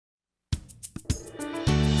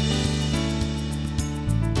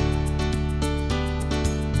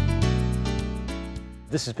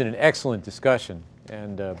This has been an excellent discussion,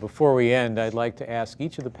 and before we end, I'd like to ask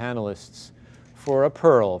each of the panelists for a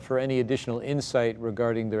pearl, for any additional insight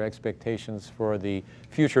regarding their expectations for the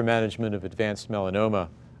future management of advanced melanoma.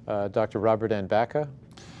 Dr. Robert Andtbacka?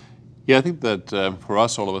 Yeah, I think that for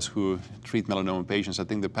us, all of us who treat melanoma patients, I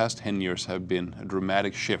think the past 10 years have been a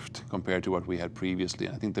dramatic shift compared to what we had previously.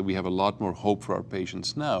 I think that we have a lot more hope for our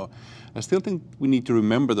patients now. I still think we need to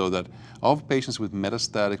remember, though, that of patients with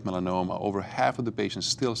metastatic melanoma, over half of the patients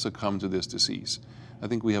still succumb to this disease. I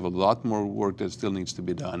think we have a lot more work that still needs to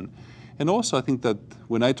be done. And also, I think that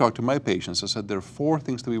when I talk to my patients, I said there are 4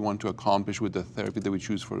 things that we want to accomplish with the therapy that we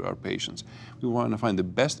choose for our patients. We want to find the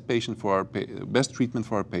best best treatment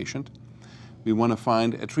for our patient. We want to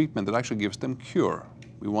find a treatment that actually gives them cure.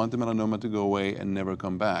 We want the melanoma to go away and never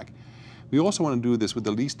come back. We also want to do this with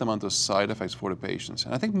the least amount of side effects for the patients.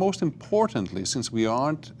 And I think most importantly, since we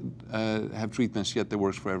aren't have treatments yet that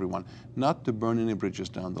works for everyone, not to burn any bridges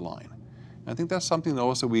down the line. I think that's something that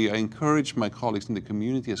also I encourage my colleagues in the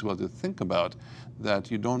community as well to think about, that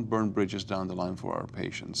you don't burn bridges down the line for our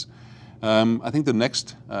patients. I think the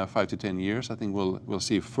next 5 to 10 years, I think we'll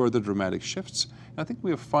see further dramatic shifts. I think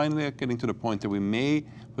we are finally getting to the point that we may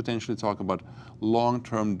potentially talk about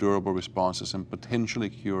long-term durable responses and potentially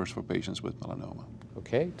cures for patients with melanoma.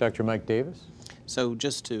 Okay, Dr. Mike Davies? So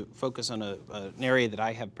just to focus on an area that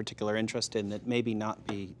I have particular interest in that maybe not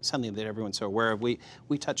be something that everyone's so aware of, we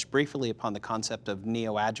touched briefly upon the concept of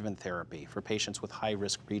neoadjuvant therapy for patients with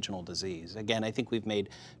high-risk regional disease. Again, I think we've made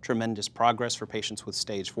tremendous progress for patients with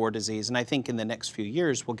stage 4 disease, and I think in the next few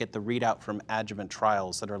years we'll get the readout from adjuvant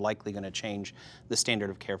trials that are likely going to change the standard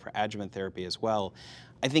of care for adjuvant therapy as well.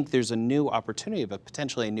 I think there's a new opportunity of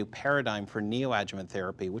potentially a new paradigm for neoadjuvant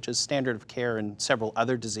therapy, which is standard of care in several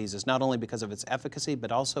other diseases, not only because of its efficacy,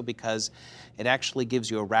 but also because it actually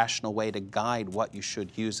gives you a rational way to guide what you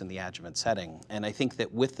should use in the adjuvant setting. And I think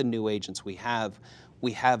that with the new agents we have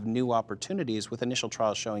new opportunities with initial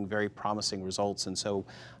trials showing very promising results. And so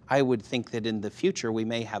I would think that in the future we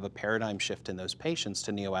may have a paradigm shift in those patients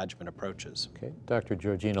to neoadjuvant approaches. Okay, Dr.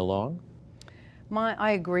 Georgina Long?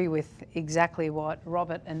 I agree with exactly what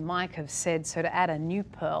Robert and Mike have said. So to add a new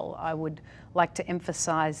pearl, I would like to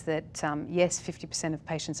emphasize that yes, 50% of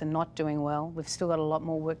patients are not doing well. We've still got a lot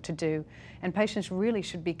more work to do. And patients really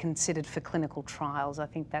should be considered for clinical trials. I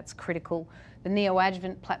think that's critical. The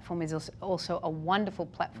neoadjuvant platform is also a wonderful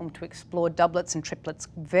platform to explore doublets and triplets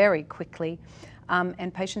very quickly.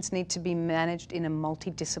 And patients need to be managed in a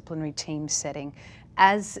multidisciplinary team setting.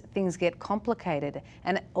 As things get complicated,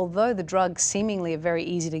 and although the drugs seemingly are very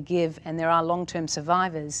easy to give and there are long-term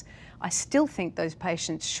survivors, I still think those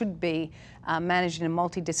patients should be managed in a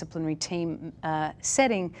multidisciplinary team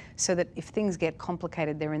setting so that if things get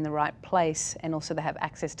complicated, they're in the right place, and also they have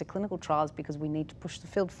access to clinical trials because we need to push the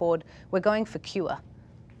field forward. We're going for cure.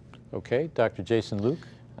 Okay, Dr. Jason Luke?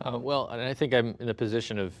 Well, and I think I'm in the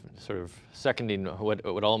position of sort of seconding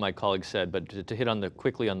what all my colleagues said, but to hit on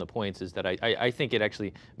quickly on the points is that I think it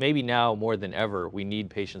actually, maybe now more than ever, we need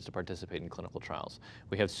patients to participate in clinical trials.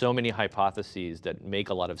 We have so many hypotheses that make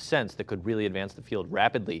a lot of sense that could really advance the field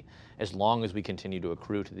rapidly as long as we continue to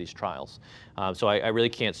accrue to these trials. So I really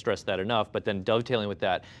can't stress that enough, but then dovetailing with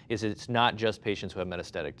that is it's not just patients who have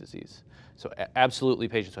metastatic disease. So absolutely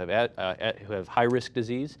patients who have high-risk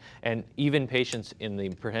disease, and even patients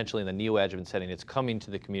potentially in the neoadjuvant setting. It's coming to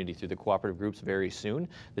the community through the cooperative groups very soon.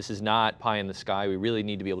 This is not pie in the sky. We really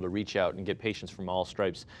need to be able to reach out and get patients from all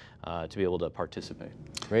stripes to be able to participate.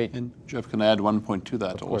 Great. And Jeff, can I add one point to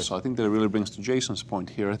that also? I think that it really brings to Jason's point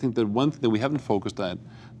here. I think that one thing that we haven't focused on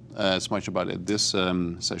as much about at this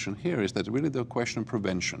session here is that really the question of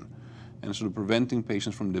prevention and sort of preventing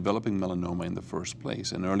patients from developing melanoma in the first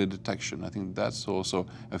place and early detection. I think that's also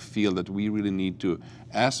a field that we really need to,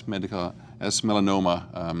 as melanoma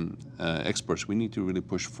experts, we need to really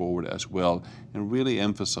push forward as well and really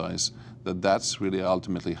emphasize that that's really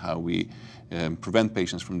ultimately how we prevent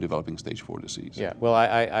patients from developing stage 4 disease. Yeah, well,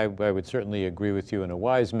 I would certainly agree with you. And a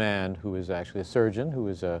wise man who is actually a surgeon, who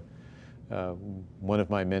is one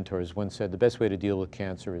of my mentors, once said the best way to deal with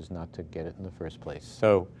cancer is not to get it in the first place.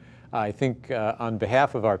 So I think on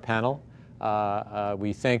behalf of our panel,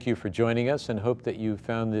 we thank you for joining us and hope that you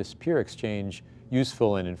found this peer exchange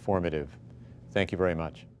useful and informative. Thank you very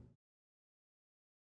much.